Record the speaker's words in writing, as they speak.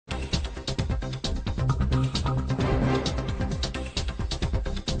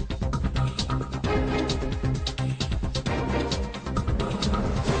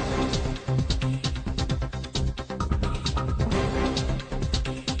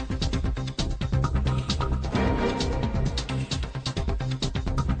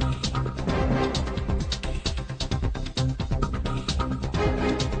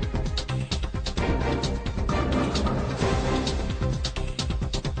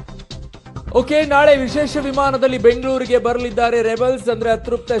Okay, ನಾಳೆ ವಿಶೇಷ ವಿಮಾನದಲ್ಲಿ ಬೆಂಗಳೂರಿಗೆ ಬರಲಿದ್ದಾರೆ ರೆಬಲ್ಸ್. ಅಂದ್ರೆ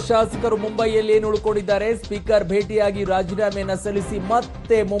ಅತೃಪ್ತ ಶಾಸಕರು ಮುಂಬೈಯಲ್ಲಿ ಏನು ಉಳ್ಕೊಂಡಿದ್ದಾರೆ. ಸ್ಪೀಕರ್ ಭೇಟಿಯಾಗಿ ರಾಜೀನಾಮೆಯನ್ನ ಸಲ್ಲಿಸಿ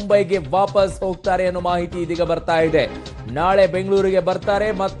ಮತ್ತೆ ಮುಂಬೈಗೆ ವಾಪಸ್ ಹೋಗ್ತಾರೆ ಅನ್ನೋ ಮಾಹಿತಿ ಇದೀಗ ಬರ್ತಾ ಇದೆ. ನಾಳೆ ಬೆಂಗಳೂರಿಗೆ ಬರ್ತಾರೆ,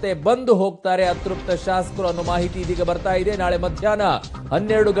 ಮತ್ತೆ ಬಂದು ಹೋಗ್ತಾರೆ ಅತೃಪ್ತ ಶಾಸಕರು ಅನ್ನೋ ಮಾಹಿತಿ ಇದೀಗ ಬರ್ತಾ ಇದೆ. ನಾಳೆ ಮಧ್ಯಾಹ್ನ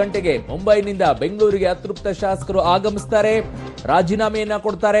 12 ಗಂಟೆಗೆ ಮುಂಬೈನಿಂದ ಬೆಂಗಳೂರಿಗೆ ಅತೃಪ್ತ ಶಾಸಕರು ಆಗಮಿಸ್ತಾರೆ, ರಾಜೀನಾಮೆಯನ್ನ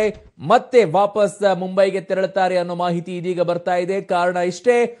ಕೊಡ್ತಾರೆ, ಮತ್ತೆ ವಾಪಸ್ ಮುಂಬೈಗೆ ತೆರಳುತ್ತಾರೆ ಅನ್ನೋ ಮಾಹಿತಿ ಇದೀಗ ಬರ್ತಾ ಇದೆ. ಕಾರಣ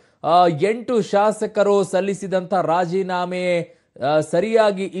ಇಷ್ಟೇ, 8 ಶಾಸಕರು ಸಲ್ಲಿಸಿದಂತ ರಾಜೀನಾಮೆ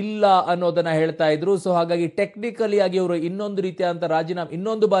ಸರಿಯಾಗಿ ಇಲ್ಲ ಅನ್ನೋದನ್ನ ಹೇಳ್ತಾ ಇದ್ರು. ಸೊ ಹಾಗಾಗಿ ಟೆಕ್ನಿಕಲಿ ಆಗಿ ಅವರು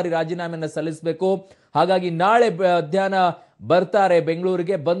ಇನ್ನೊಂದು ಬಾರಿ ರಾಜೀನಾಮೆಯನ್ನ ಸಲ್ಲಿಸಬೇಕು. ಹಾಗಾಗಿ ನಾಳೆ ಮಧ್ಯಾಹ್ನ ಬರ್ತಾರೆ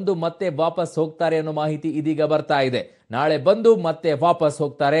ಬೆಂಗಳೂರಿಗೆ, ಬಂದು ಮತ್ತೆ ವಾಪಸ್ ಹೋಗ್ತಾರೆ ಅನ್ನೋ ಮಾಹಿತಿ ಇದೀಗ ಬರ್ತಾ ಇದೆ. ನಾಳೆ ಬಂದು ಮತ್ತೆ ವಾಪಸ್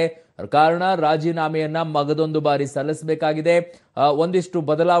ಹೋಗ್ತಾರೆ. ಕಾರಣ ರಾಜೀನಾಮೆಯನ್ನ ಮಗದೊಂದು ಬಾರಿ ಸಲ್ಲಿಸಬೇಕಾಗಿದೆ, ಒಂದಿಷ್ಟು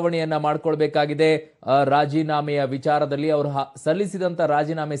ಬದಲಾವಣೆಯನ್ನ ಮಾಡ್ಕೊಳ್ಬೇಕಾಗಿದೆ. ರಾಜೀನಾಮೆಯ ವಿಚಾರದಲ್ಲಿ ಅವರು ಸಲ್ಲಿಸಿದಂತ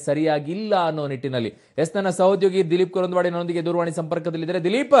ರಾಜೀನಾಮೆ ಸರಿಯಾಗಿಲ್ಲ ಅನ್ನೋ ನಿಟ್ಟಿನಲ್ಲಿ. ನನ್ನ ಸಹೋದ್ಯೋಗಿ ದಿಲೀಪ್ ಕುರಂದವಾಡಿ ನನ್ನೊಂದಿಗೆ ದೂರವಾಣಿ ಸಂಪರ್ಕದಲ್ಲಿದ್ದಾರೆ.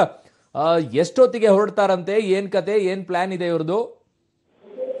 ದಿಲೀಪ್, ಎಷ್ಟೊತ್ತಿಗೆ ಹೊರಡ್ತಾರಂತೆ, ಏನ್ ಕತೆ, ಏನ್ ಪ್ಲಾನ್ ಇದೆ ಇವ್ರದ್ದು?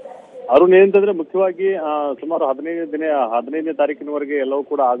 ಅರುಣ್, ಏನಂತಂದ್ರೆ ಮುಖ್ಯವಾಗಿ ಸುಮಾರು 15ನೇ ತಾರೀಕಿನವರೆಗೆ ಎಲ್ಲವೂ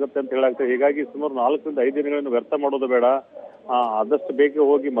ಕೂಡ ಆಗುತ್ತೆ ಅಂತ ಹೇಳಾಗ್ತದೆ. ಹೀಗಾಗಿ ಸುಮಾರು 4 ರಿಂದ 5 ದಿನಗಳನ್ನು ವ್ಯರ್ಥ ಮಾಡೋದು ಬೇಡ, ಆದಷ್ಟು ಬೇಗ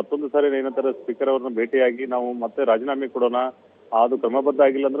ಹೋಗಿ ಮತ್ತೊಂದು ಸಾರಿ ಏನಂತಾರೆ ಸ್ಪೀಕರ್ ಅವ್ರನ್ನ ಭೇಟಿಯಾಗಿ ನಾವು ಮತ್ತೆ ರಾಜೀನಾಮೆ ಕೊಡೋಣ. ಅದು ಕ್ರಮಬದ್ಧ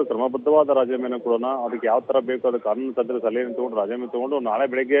ಆಗಿಲ್ಲ ಅಂದ್ರೆ ಕ್ರಮಬದ್ಧವಾದ ರಾಜೀನಾಮೆನ ಕೊಡೋಣ. ಅದಕ್ಕೆ ಯಾವ ತರ ಬೇಕು ಅದಕ್ಕೆ ಕಾನೂನು ತಜ್ಞರ ಸಲಹೆಯನ್ನು ತಗೊಂಡು ರಾಜೀನಾಮೆ ತಗೊಂಡು ನಾಳೆ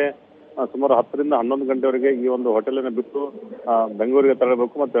ಬೆಳಗ್ಗೆ ಸುಮಾರು 10 ರಿಂದ 11 ಗಂಟೆವರೆಗೆ ಈ ಒಂದು ಹೋಟೆಲನ್ನು ಬಿಟ್ಟು ಬೆಂಗಳೂರಿಗೆ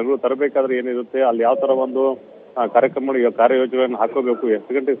ತರಬೇಕು. ಮತ್ತೆ ಬೆಂಗಳೂರು ತರಬೇಕಾದ್ರೆ ಏನಿರುತ್ತೆ ಅಲ್ಲಿ ಯಾವ ತರ ಒಂದು ಕಾರ್ಯಯೋಜನೆಯನ್ನು ಹಾಕೋಬೇಕು,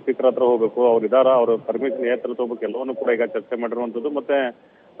 ಎಷ್ಟು ಗಂಟೆಗೆ ಸ್ಪೀಕರ್ ಹತ್ರ ಹೋಗ್ಬೇಕು, ಅವ್ರು ಇದಾರ, ಅವ್ರ ಪರ್ಮಿಷನ್ ಯಾವ ತರ ತಗೋಬೇಕು, ಎಲ್ಲವನ್ನೂ ಕೂಡ ಈಗ ಚರ್ಚೆ ಮಾಡಿರುವಂತದ್ದು. ಮತ್ತೆ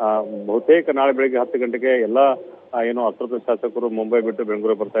ಬಹುತೇಕ ನಾಳೆ ಬೆಳಿಗ್ಗೆ 10 ಗಂಟೆಗೆ ಎಲ್ಲ ಏನು ಅತೃಪ್ತ ಶಾಸಕರು ಮುಂಬೈ ಬಿಟ್ಟು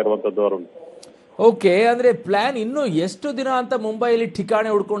ಬೆಂಗಳೂರು ಬರ್ತಾ ಇರುವಂತದ್ದು. ಅವರು ಓಕೆ, ಅಂದ್ರೆ ಪ್ಲಾನ್ ಇನ್ನು ಎಷ್ಟು ದಿನ ಅಂತ ಮುಂಬೈಲಿ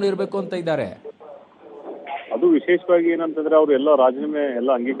ಠಿಕಾಣೆ ಹುಡ್ಕೊಂಡಿರ್ಬೇಕು ಅಂತ ಇದ್ದಾರೆ? ಅದು ವಿಶೇಷವಾಗಿ ಏನಂತಂದ್ರೆ ಅವ್ರು ಎಲ್ಲ ರಾಜೀನಾಮೆ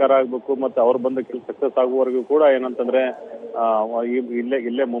ಎಲ್ಲ ಅಂಗೀಕಾರ ಆಗ್ಬೇಕು, ಮತ್ತೆ ಅವ್ರು ಬಂದ ಕೆಲಸ ಸಕ್ಸಸ್ ಆಗುವವರೆಗೂ ಕೂಡ ಏನಂತಂದ್ರೆ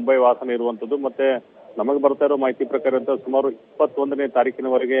ಇಲ್ಲೇ ಮುಂಬೈ ವಾಸನೆ ಇರುವಂತದ್ದು. ಮತ್ತೆ ನಮಗೆ ಬರ್ತಾ ಇರೋ ಮಾಹಿತಿ ಪ್ರಕಾರ ಅಂತ ಸುಮಾರು 21ನೇ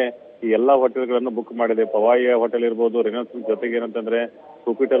ತಾರೀಕಿನವರೆಗೆ ಈ ಎಲ್ಲಾ ಹೋಟೆಲ್ಗಳನ್ನು ಬುಕ್ ಮಾಡಿದೆ. ಪವಾಯಿಯ ಹೋಟೆಲ್ ಇರ್ಬೋದು, ರೆನಾಲ್ಸ್ ಜೊತೆಗೆ ಏನಂತಂದ್ರೆ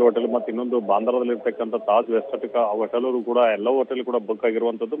ಸೂಪಿಟಲ್ ಹೋಟೆಲ್, ಮತ್ತೆ ಇನ್ನೊಂದು ಬಾಂದ್ರಾದಲ್ಲಿ ಇರ್ತಕ್ಕಂಥ ತಾಜ್ ವೆಸ್ಟರ್ಟಿಕಾ ಹೋಟೆಲ್ ಕೂಡ ಎಲ್ಲ ಹೋಟೆಲ್ ಕೂಡ ಬುಕ್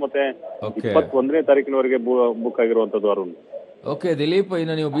ಆಗಿರುವಂತದ್ದು. ಮತ್ತೆ 21ನೇ ತಾರೀಕಿನವರೆಗೆ ಬುಕ್ ಆಗಿರುವಂತದ್ದು. ಅರುಣ್, ಓಕೆ ದಿಲೀಪ್,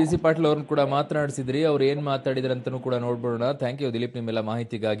 ಇನ್ನು ನೀವು BC ಪಾಟೀಲ್ ಅವ್ರನ್ನ ಕೂಡ ಮಾತನಾಡಿಸಿದ್ರಿ, ಅವ್ರು ಏನ್ ಮಾತಾಡಿದ್ರು ಅಂತಾನೂ ಕೂಡ ನೋಡ್ಬೋಣ. ಥ್ಯಾಂಕ್ ಯು ದಿಲೀಪ್ ನಿಮ್ಮೆಲ್ಲ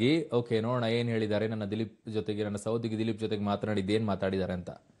ಮಾಹಿತಿಗಾಗಿ. ಓಕೆ, ನೋಡೋಣ ಏನ್ ಹೇಳಿದ್ದಾರೆ. ನನ್ನ ಸಹೋದ್ಯೋಗಿ ದಿಲೀಪ್ ಜೊತೆಗೆ ಮಾತನಾಡಿದ್ದು ಏನ್ ಮಾತಾಡಿದ್ದಾರೆ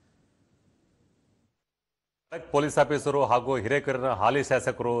ಅಂತ. ಪೊಲೀಸ್ ಆಫೀಸರು ಹಾಗೂ ಹಿರೇಕೆರೂರಿನ ಹಾಲಿ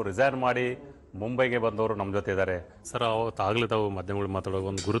ಶಾಸಕರು ರಿಸೈನ್ ಮಾಡಿ ಮುಂಬೈಗೆ ಬಂದವರು ನಮ್ಮ ಜೊತೆ ಇದ್ದಾರೆ. ಸರ್, ಆಗಲೇ ತಾವು ಮಾಧ್ಯಮಗಳು ಮಾತಾಡುವಾಗ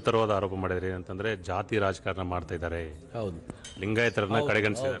ಒಂದು ಗುರುತರವಾದ ಆರೋಪ ಮಾಡಿದ್ರಿ ಅಂತಂದ್ರೆ ಜಾತಿ ರಾಜಕಾರಣ ಮಾಡ್ತಾ ಇದ್ದಾರೆ. ಹೌದು, ಲಿಂಗಾಯತರನ್ನ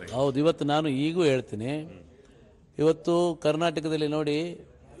ಕಡೆಗಣಿಸಿದ್ದಾರೆ. ಹೌದು, ಇವತ್ತು ನಾನು ಈಗೂ ಹೇಳ್ತೀನಿ, ಇವತ್ತು ಕರ್ನಾಟಕದಲ್ಲಿ ನೋಡಿ,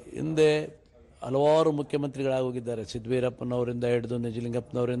 ಹಿಂದೆ ಹಲವಾರು ಮುಖ್ಯಮಂತ್ರಿಗಳಾಗೋಗಿದ್ದಾರೆ. ಸಿದ್ದವೀರಪ್ಪನವರಿಂದ ಹಿಡಿದು,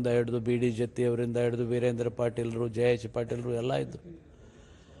 ನಿಜಲಿಂಗಪ್ಪನವರಿಂದ ಹಿಡಿದು, BD ಜತ್ತಿ ಅವರಿಂದ ಹಿಡಿದು, ವೀರೇಂದ್ರ ಪಾಟೀಲರು, JH ಪಾಟೀಲರು ಎಲ್ಲ ಇದ್ದರು.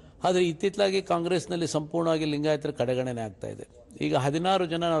 ಆದರೆ ಇತ್ತಿತ್ತಲಾಗಿ ಕಾಂಗ್ರೆಸ್ನಲ್ಲಿ ಸಂಪೂರ್ಣವಾಗಿ ಲಿಂಗಾಯತರ ಕಡೆಗಣನೆ ಆಗ್ತಾ ಇದೆ. ಈಗ 16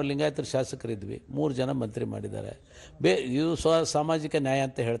 ಜನ ನಾವು ಲಿಂಗಾಯತರ ಶಾಸಕರಿದ್ವಿ, 3 ಜನ ಮಂತ್ರಿ ಮಾಡಿದ್ದಾರೆ. ಇದು ಸಾಮಾಜಿಕ ನ್ಯಾಯ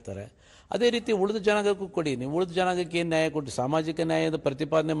ಅಂತ ಹೇಳ್ತಾರೆ. ಅದೇ ರೀತಿ ಉಳಿದ ಜನಾಂಗಕ್ಕೂ ಕೊಡಿ. ನೀವು ಉಳಿದ ಜನಾಂಗಕ್ಕೆ ಏನು ನ್ಯಾಯ ಕೊಟ್ಟು? ಸಾಮಾಜಿಕ ನ್ಯಾಯದ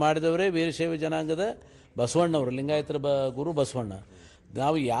ಪ್ರತಿಪಾದನೆ ಮಾಡಿದವರೇ ವೀರಶೈವ ಜನಾಂಗದ ಬಸವಣ್ಣವರು, ಲಿಂಗಾಯತರ ಗುರು ಬಸವಣ್ಣ.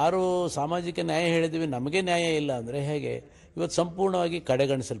 ನಾವು ಯಾರು ಸಾಮಾಜಿಕ ನ್ಯಾಯ ಹೇಳಿದ್ದೀವಿ, ನಮಗೆ ನ್ಯಾಯ ಇಲ್ಲ ಅಂದರೆ ಹೇಗೆ? ಇವತ್ತು ಸಂಪೂರ್ಣವಾಗಿ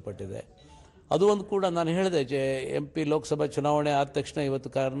ಕಡೆಗಣಿಸಲ್ಪಟ್ಟಿದೆ. ಅದು ಒಂದು ಕೂಡ ನಾನು ಹೇಳಿದೆ, MP ಲೋಕಸಭಾ ಚುನಾವಣೆ ಆದ ತಕ್ಷಣ ಇವತ್ತು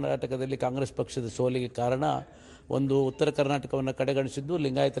ಕರ್ನಾಟಕದಲ್ಲಿ ಕಾಂಗ್ರೆಸ್ ಪಕ್ಷದ ಸೋಲಿಗೆ ಕಾರಣ ಒಂದು ಉತ್ತರ ಕರ್ನಾಟಕವನ್ನು ಕಡೆಗಣಿಸಿದ್ದು,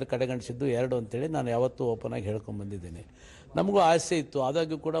 ಲಿಂಗಾಯತರ ಕಡೆಗಣಿಸಿದ್ದು 2 ಅಂತೇಳಿ ನಾನು ಯಾವತ್ತೂ ಓಪನ್ ಆಗಿ ಹೇಳ್ಕೊಂಡ್ಬಂದಿದ್ದೀನಿ. ನಮಗೂ ಆಸೆ ಇತ್ತು,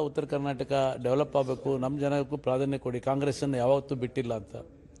 ಆದಾಗ್ಯೂ ಕೂಡ ಉತ್ತರ ಕರ್ನಾಟಕ ಡೆವಲಪ್ ಆಗಬೇಕು, ನಮ್ಮ ಜನಕ್ಕೂ ಪ್ರಾಧಾನ್ಯ ಕೊಡಿ, ಕಾಂಗ್ರೆಸ್ಸನ್ನು ಯಾವತ್ತೂ ಬಿಟ್ಟಿಲ್ಲ ಅಂತ.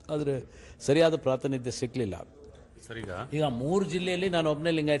 ಆದರೆ ಸರಿಯಾದ ಪ್ರಾತಿನಿಧ್ಯ ಸಿಕ್ಕಲಿಲ್ಲ. ಈಗ 3 ಜಿಲ್ಲೆಯಲ್ಲಿ ನಾನು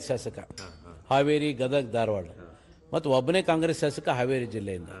ಒಬ್ಬನೇ ಲಿಂಗಾಯತ ಶಾಸಕ, ಹಾವೇರಿ, ಗದಗ, ಧಾರವಾಡ, ಮತ್ತು ಒಬ್ಬನೇ ಕಾಂಗ್ರೆಸ್ ಶಾಸಕ ಹಾವೇರಿ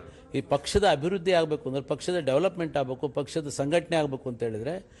ಜಿಲ್ಲೆಯಿಂದ. ಈ ಪಕ್ಷದ ಅಭಿವೃದ್ಧಿ ಆಗಬೇಕು ಅಂದರೆ, ಪಕ್ಷದ ಡೆವಲಪ್ಮೆಂಟ್ ಆಗಬೇಕು, ಪಕ್ಷದ ಸಂಘಟನೆ ಆಗಬೇಕು ಅಂತ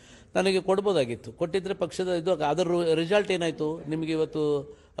ಹೇಳಿದರೆ ನನಗೆ ಕೊಡ್ಬೋದಾಗಿತ್ತು. ಕೊಟ್ಟಿದ್ದರೆ ಪಕ್ಷದ ಅದರ ರಿಸಲ್ಟ್ ಏನಾಯಿತು? ನಿಮಗೆ ಇವತ್ತು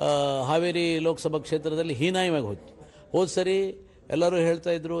ಹಾವೇರಿ ಲೋಕಸಭಾ ಕ್ಷೇತ್ರದಲ್ಲಿ ಹೀನಾಯವಾಗಿ ಹೋಯ್ತು. ಹೋದ ಸರಿ ಎಲ್ಲರೂ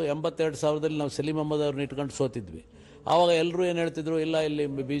ಹೇಳ್ತಾ ಇದ್ರು 82,000ದಲ್ಲಿ ನಾವು ಸಲೀಂ ಅಹಮದ್ ಅವ್ರನ್ನ ಇಟ್ಕೊಂಡು ಸೋತಿದ್ವಿ. ಆವಾಗ ಎಲ್ಲರೂ ಏನು ಹೇಳ್ತಿದ್ರು, ಇಲ್ಲ ಇಲ್ಲಿ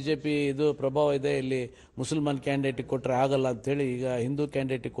BJP ಇದು ಪ್ರಭಾವ ಇದೆ, ಇಲ್ಲಿ ಮುಸಲ್ಮಾನ್ ಕ್ಯಾಂಡಿಡೇಟಿಗೆ ಕೊಟ್ಟರೆ ಆಗಲ್ಲ ಅಂಥೇಳಿ. ಈಗ ಹಿಂದೂ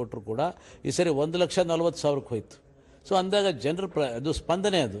ಕ್ಯಾಂಡಿಡೇಟಿಗೆ ಕೊಟ್ಟರು ಕೂಡ ಈ ಸರಿ 1,40,000ಕ್ಕೆ ಹೋಯ್ತು. ಸೊ ಅಂದಾಗ ಜನರ ಅದು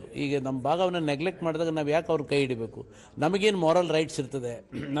ಸ್ಪಂದನೆ. ಅದು ಈಗ ನಮ್ಮ ಭಾಗವನ್ನು ನೆಗ್ಲೆಕ್ಟ್ ಮಾಡಿದಾಗ ನಾವು ಯಾಕೆ ಅವ್ರ ಕೈ ಹಿಡಿಬೇಕು? ನಮಗೇನು ಮಾರಲ್ ರೈಟ್ಸ್ ಇರ್ತದೆ?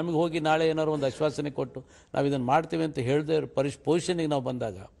 ನಮಗೆ ಹೋಗಿ ನಾಳೆ ಏನಾದ್ರು ಒಂದು ಆಶ್ವಾಸನೆ ಕೊಟ್ಟು ನಾವು ಇದನ್ನು ಮಾಡ್ತೀವಿ ಅಂತ ಹೇಳಿದೆ ಪೊಸಿಷನಿಗೆ ನಾವು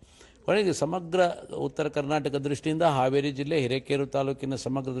ಬಂದಾಗ, ಕೊನೆಗೆ ಸಮಗ್ರ ಉತ್ತರ ಕರ್ನಾಟಕ ದೃಷ್ಟಿಯಿಂದ ಹಾವೇರಿ ಜಿಲ್ಲೆ ಹಿರೇಕೆರೂರು ತಾಲೂಕಿನ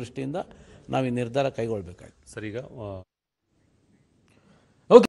ಸಮಗ್ರ ದೃಷ್ಟಿಯಿಂದ ನಾವು ಈ ನಿರ್ಧಾರ ಕೈಗೊಳ್ಳಬೇಕಾಯ್ತು. ಸರ್, ಈಗ